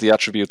quality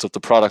attributes of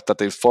the product that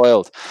they've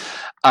filed,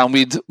 and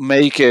we'd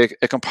make a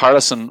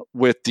comparison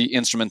with the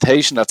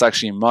instrumentation that's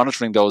actually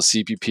monitoring those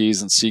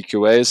CPPs and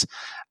CQAs,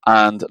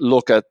 and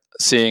look at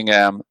seeing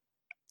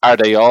are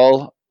they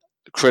all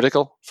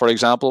critical, for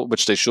example,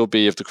 which they should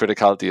be if the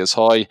criticality is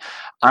high,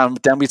 and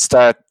then we'd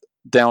start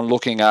down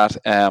looking at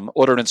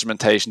other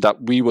instrumentation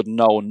that we would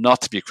know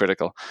not to be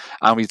critical,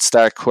 and we'd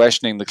start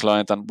questioning the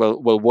client and well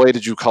why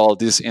did you call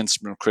this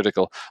instrument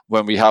critical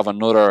when we have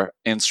another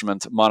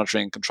instrument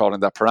monitoring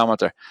controlling that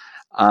parameter?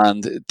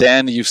 And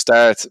then you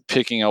start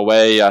picking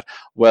away at,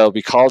 well,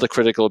 we called it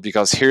critical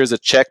because here's a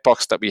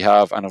checkbox that we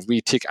have, and if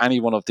we tick any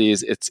one of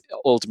these, it's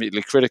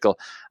ultimately critical.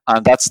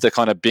 And that's the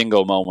kind of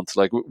bingo moment.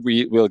 Like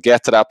we'll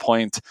get to that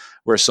point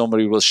where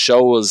somebody will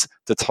show us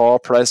the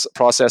thought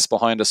process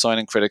behind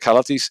assigning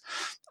criticalities,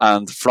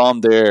 and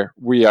from there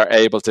we are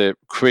able to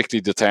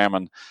quickly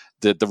determine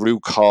the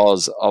root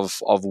cause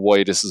of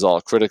why this is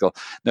all critical.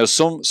 Now,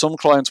 some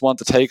clients want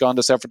to take on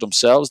this effort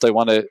themselves. They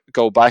want to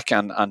go back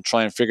and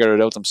try and figure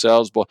it out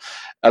themselves. But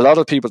a lot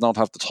of people don't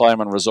have the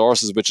time and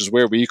resources, which is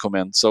where we come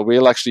in. So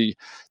we'll actually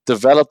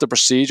develop the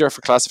procedure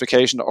for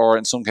classification, or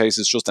in some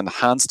cases just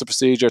enhance the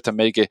procedure to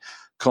make it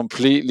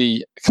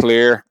completely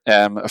clear,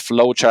 a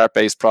flowchart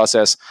based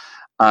process.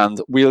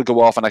 And we'll go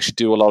off and actually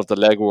do a lot of the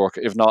legwork,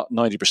 if not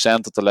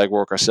 90% of the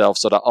legwork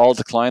ourselves, so that all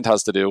the client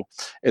has to do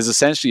is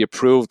essentially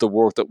approve the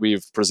work that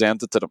we've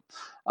presented to them.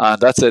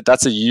 And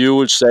that's a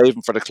huge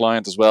saving for the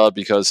client as well,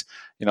 because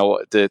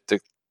the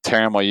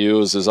term I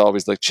use is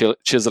always like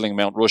chiseling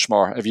Mount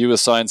Rushmore. If you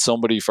assign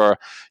somebody for,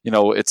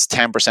 it's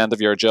 10% of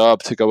your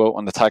job to go out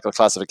and tackle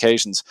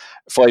classifications,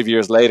 5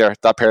 years later,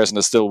 that person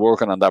is still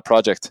working on that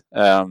project.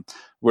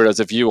 Whereas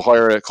if you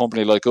hire a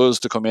company like us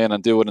to come in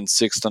and do it in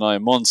 6 to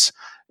 9 months,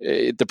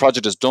 the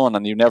project is done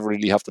and you never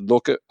really have to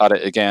look at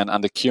it again.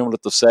 And the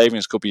cumulative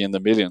savings could be in the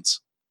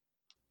millions.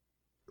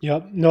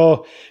 Yep.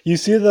 No, you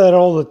see that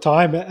all the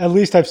time. At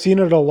least I've seen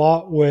it a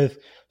lot with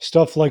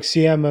stuff like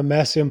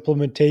CMMS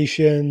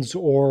implementations,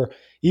 or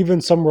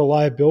even some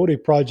reliability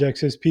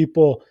projects, is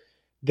people,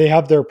 they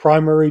have their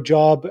primary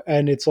job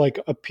and it's like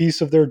a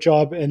piece of their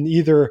job, and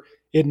either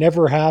it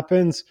never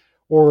happens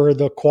or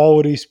the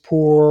quality's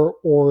poor,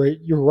 or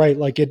you're right,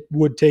 like it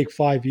would take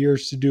 5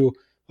 years to do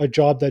a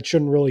job that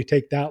shouldn't really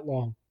take that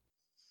long.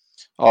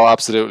 Oh,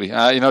 absolutely.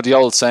 The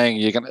old saying,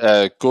 you can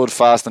good,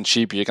 fast, and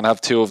cheap. You can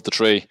have two of the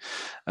three,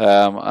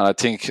 and I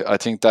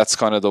think that's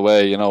kind of the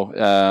way.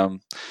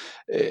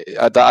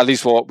 At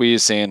least what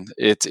we've seen,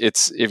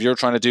 it's if you're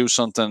trying to do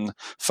something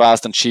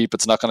fast and cheap,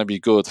 it's not going to be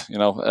good.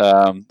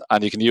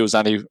 And you can use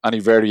any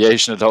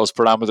variation of those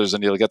parameters,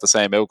 and you'll get the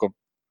same outcome.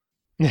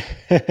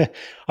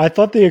 I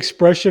thought the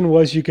expression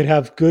was you could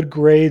have good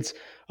grades,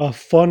 a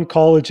fun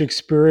college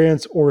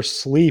experience, or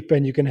sleep,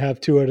 and you can have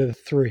 2 out of the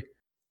 3.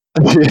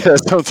 Yeah,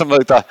 something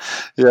like that.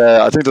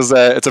 Yeah, I think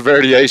it's a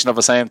variation of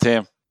the same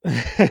theme.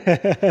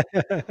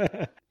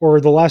 Or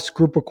the last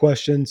group of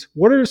questions: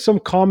 what are some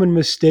common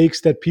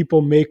mistakes that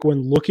people make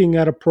when looking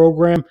at a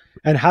program,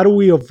 and how do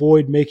we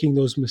avoid making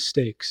those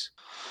mistakes?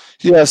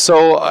 Yeah,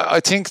 so I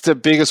think the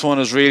biggest one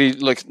is really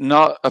like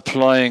not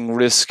applying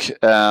risk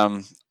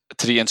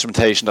to the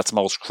instrumentation that's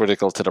most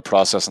critical to the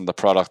process and the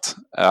product.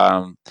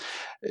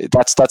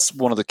 That's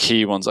one of the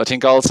key ones. I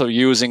think also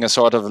using a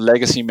sort of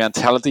legacy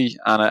mentality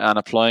and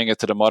applying it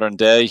to the modern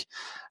day,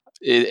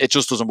 it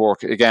just doesn't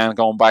work. Again,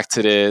 going back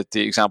to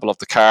the example of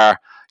the car,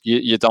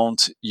 you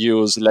don't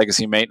use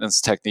legacy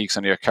maintenance techniques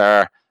on your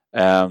car,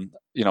 from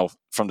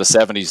the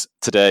 70s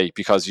today,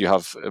 because you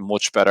have a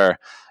much better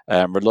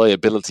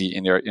reliability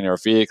in your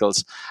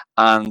vehicles.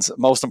 And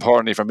most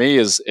importantly for me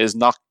is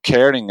not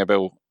caring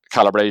about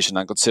calibration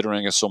and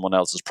considering it's someone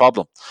else's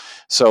problem.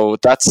 So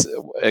that's,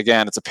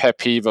 again, it's a pet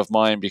peeve of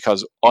mine,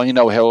 because I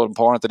know how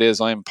important it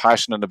is. I'm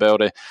passionate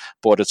about it,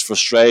 but it's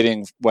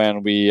frustrating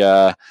when we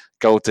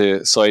go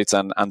to sites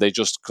and they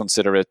just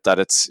consider it that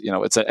it's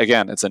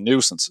a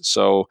nuisance.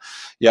 So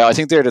yeah, I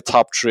think they're the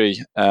top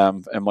 3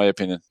 in my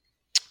opinion.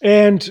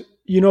 And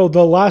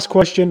the last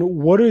question: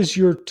 what are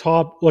your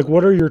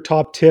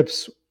top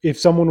tips if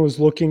someone was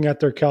looking at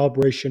their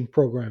calibration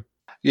program?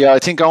 Yeah, I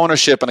think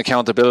ownership and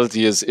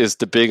accountability is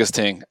the biggest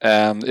thing.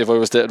 If I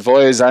was to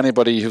advise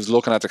anybody who's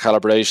looking at the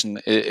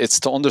calibration, it's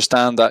to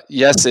understand that,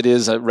 yes, it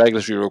is a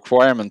regulatory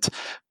requirement,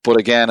 but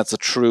again, it's a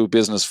true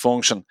business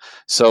function.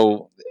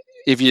 So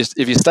if you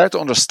start to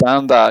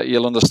understand that,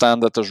 you'll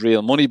understand that there's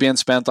real money being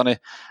spent on it,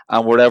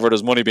 and wherever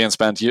there's money being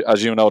spent,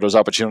 as you know, there's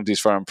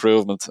opportunities for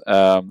improvement.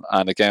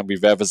 And again,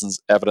 we've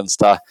evidenced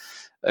that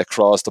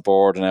across the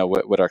board now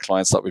with our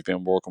clients that we've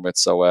been working with.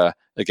 So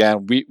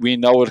again, we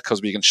know it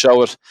because we can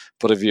show it,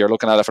 but if you're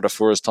looking at it for the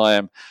first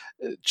time,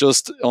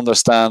 just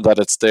understand that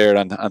it's there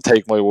and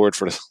take my word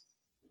for it.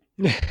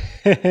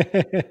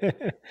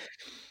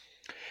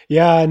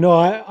 Yeah, no,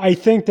 I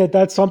think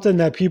that's something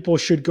that people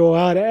should go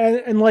out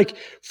and like,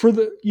 for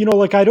the,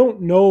 I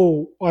don't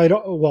know,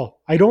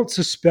 I don't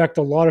suspect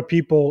a lot of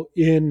people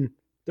in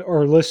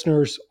our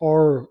listeners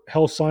are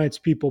health science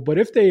people, but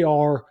if they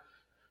are,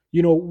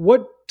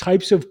 what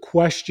types of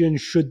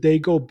questions should they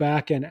go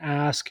back and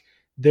ask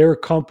their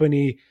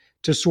company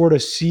to sort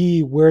of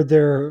see where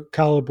their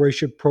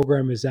calibration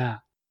program is at?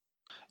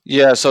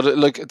 Yeah, so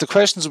the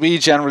questions we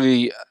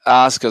generally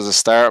ask as a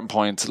starting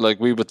point, like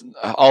we would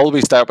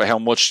always start by how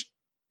much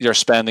you're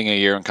spending a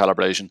year on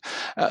calibration.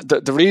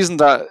 The reason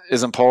that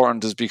is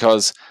important is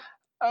because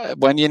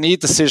when you need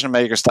decision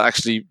makers to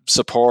actually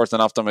support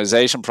an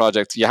optimization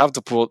project, you have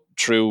to put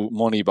through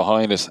money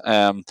behind it.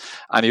 And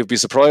you'll be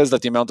surprised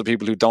at the amount of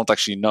people who don't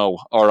actually know,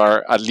 or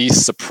are at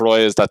least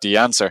surprised at the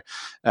answer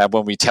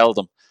when we tell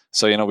them.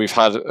 So, we've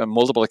had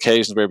multiple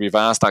occasions where we've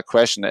asked that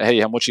question, hey,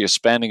 how much are you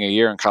spending a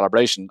year in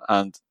calibration?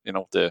 And,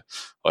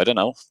 I don't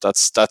know,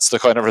 that's the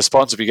kind of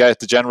response we get,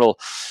 the general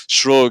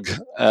shrug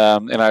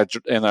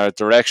in our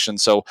direction.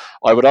 So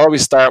I would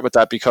always start with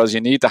that, because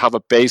you need to have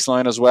a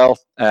baseline as well.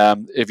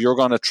 If you're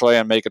going to try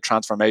and make a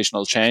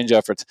transformational change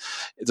effort,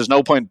 there's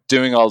no point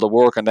doing all the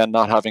work and then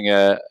not having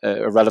a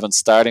relevant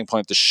starting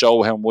point to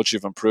show how much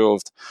you've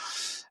improved.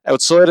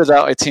 Outside of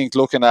that, I think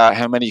looking at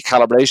how many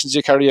calibrations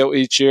you carry out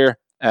each year,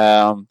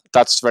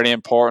 that's very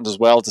important as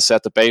well, to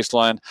set the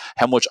baseline.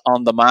 How much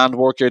on-demand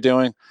work you're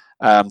doing,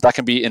 that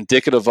can be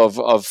indicative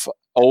of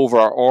over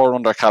or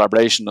under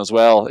calibration as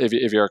well.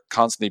 If you're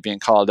constantly being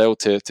called out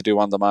to do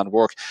on-demand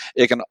work,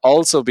 it can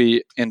also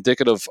be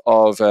indicative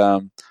of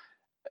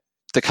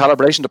the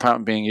calibration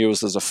department being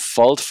used as a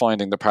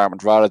fault-finding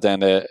department rather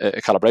than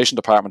a calibration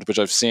department, which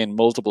I've seen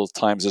multiple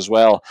times as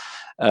well.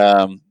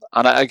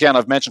 And again,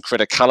 I've mentioned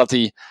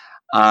criticality,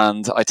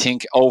 and I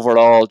think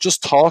overall,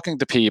 just talking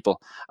to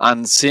people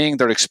and seeing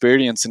their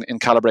experience in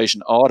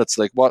calibration audits,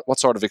 like what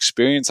sort of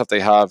experience have they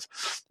have,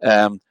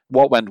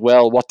 what went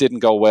well, what didn't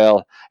go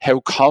well,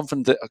 how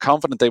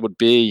confident they would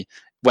be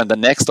when the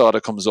next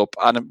audit comes up.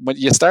 And when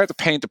you start to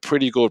paint a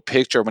pretty good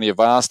picture when you've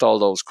asked all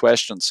those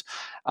questions,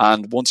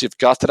 and once you've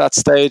got to that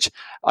stage,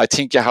 I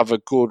think you have a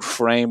good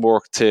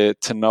framework to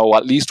know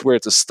at least where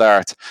to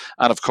start.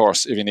 And of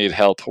course, if you need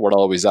help, we're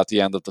always at the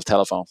end of the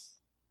telephone.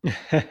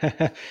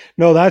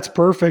 No, that's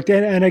perfect.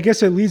 And I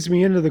guess it leads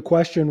me into the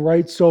question,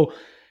 right? So,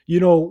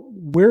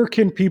 where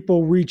can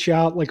people reach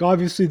out? Like,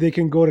 obviously they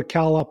can go to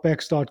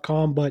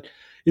calopex.com, but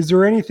is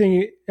there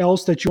anything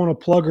else that you want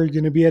to plug? Are you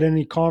going to be at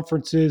any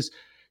conferences?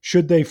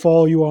 Should they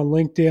follow you on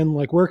LinkedIn?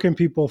 Like, where can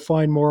people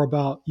find more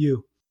about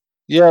you?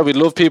 Yeah, we'd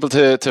love people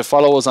to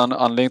follow us on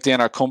LinkedIn,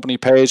 our company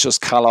page,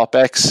 just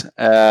CalOpEx.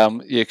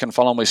 You can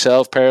follow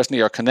myself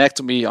personally or connect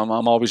with me. I'm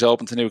always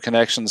open to new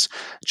connections.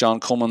 John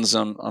Cummins,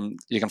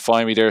 you can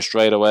find me there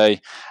straight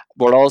away.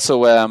 We're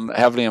also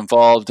heavily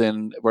involved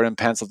we're in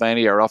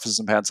Pennsylvania, our office is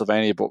in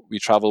Pennsylvania, but we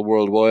travel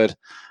worldwide.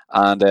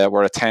 And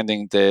we're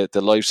attending the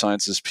Life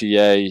Sciences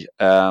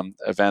PA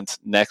event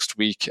next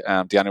week,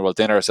 the annual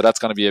dinner. So that's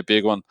going to be a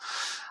big one.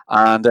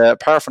 And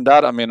apart from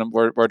that, I mean,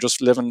 we're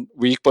just living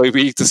week by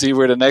week to see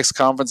where the next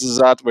conference is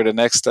at, where the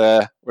next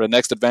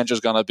adventure is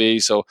going to be.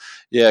 So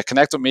yeah,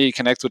 connect with me,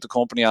 connect with the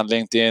company on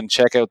LinkedIn,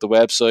 check out the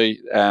website,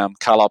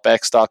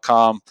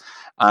 calopex.com.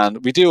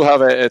 And we do have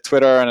a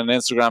Twitter and an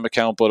Instagram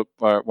account, but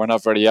we're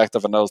not very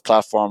active on those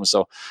platforms.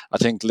 So I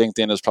think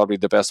LinkedIn is probably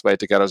the best way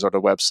to get us, or the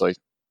website.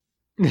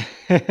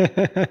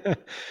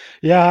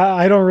 Yeah,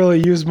 I don't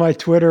really use my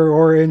Twitter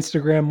or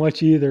Instagram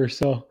much either.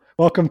 So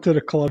welcome to the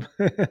club.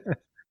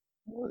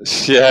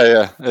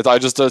 Yeah.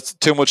 There's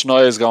too much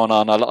noise going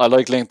on. I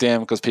like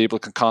LinkedIn because people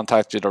can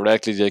contact you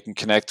directly. They can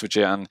connect with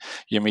you, and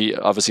you meet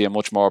obviously a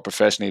much more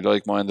professionally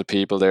like-minded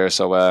people there.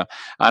 So,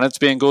 and it's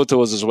been good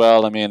to us as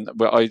well. I mean,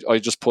 I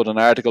just put an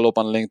article up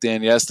on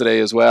LinkedIn yesterday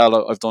as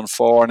well. I've done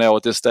 4 now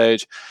at this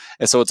stage,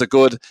 and so it's a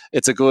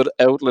good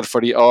outlet for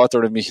the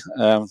author in me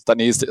that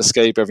needs to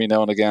escape every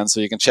now and again.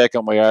 So you can check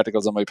out my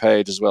articles on my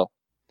page as well.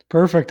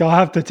 Perfect. I'll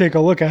have to take a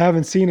look. I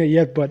haven't seen it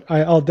yet, but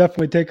I'll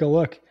definitely take a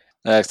look.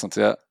 Excellent.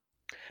 Yeah.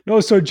 No,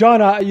 so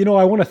John, I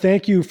want to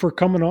thank you for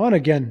coming on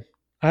again.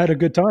 I had a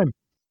good time.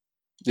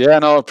 Yeah,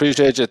 no, I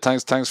appreciate you.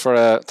 Thanks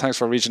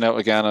for reaching out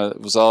again. It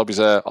was always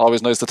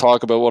nice to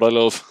talk about what I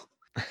love.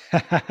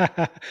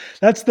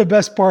 That's the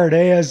best part,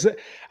 eh?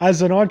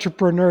 As an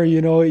entrepreneur,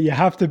 you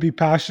have to be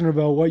passionate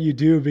about what you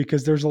do,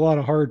 because there's a lot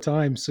of hard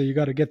times, so you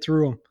got to get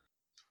through them.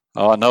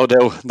 Oh, no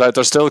doubt.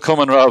 They're still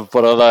coming, Rob,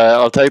 but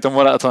I'll take them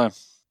one at a time.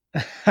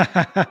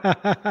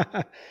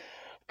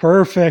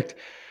 Perfect.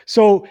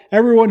 So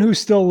everyone who's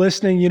still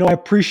listening, I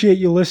appreciate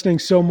you listening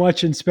so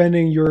much and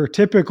spending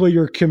typically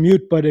your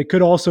commute, but it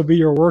could also be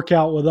your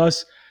workout with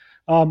us.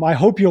 I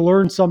hope you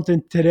learned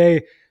something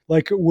today,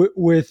 like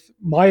with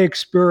my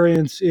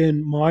experience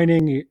in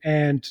mining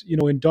and,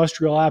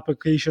 industrial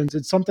applications.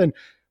 It's something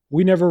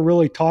we never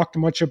really talked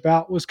much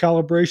about, was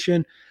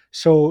calibration.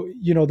 So,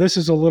 this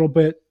is a little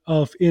bit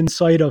of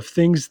insight of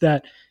things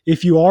that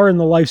if you are in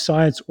the life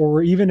science,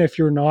 or even if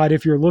you're not,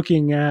 if you're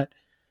looking at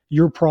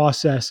your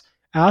process,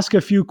 ask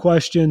a few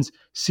questions,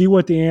 see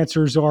what the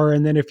answers are.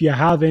 And then if you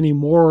have any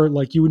more,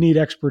 like you need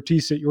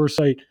expertise at your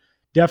site,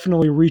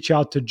 definitely reach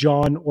out to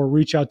John or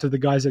reach out to the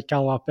guys at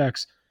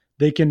CalOpEx.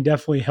 They can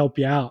definitely help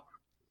you out.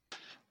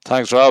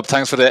 Thanks, Rob.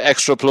 Thanks for the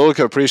extra plug.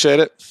 I appreciate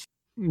it.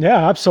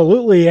 Yeah,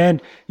 absolutely.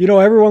 And,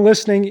 everyone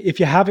listening, if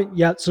you haven't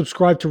yet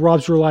subscribed to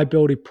Rob's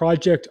Reliability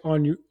Project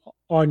on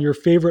your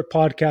favorite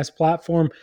podcast platform,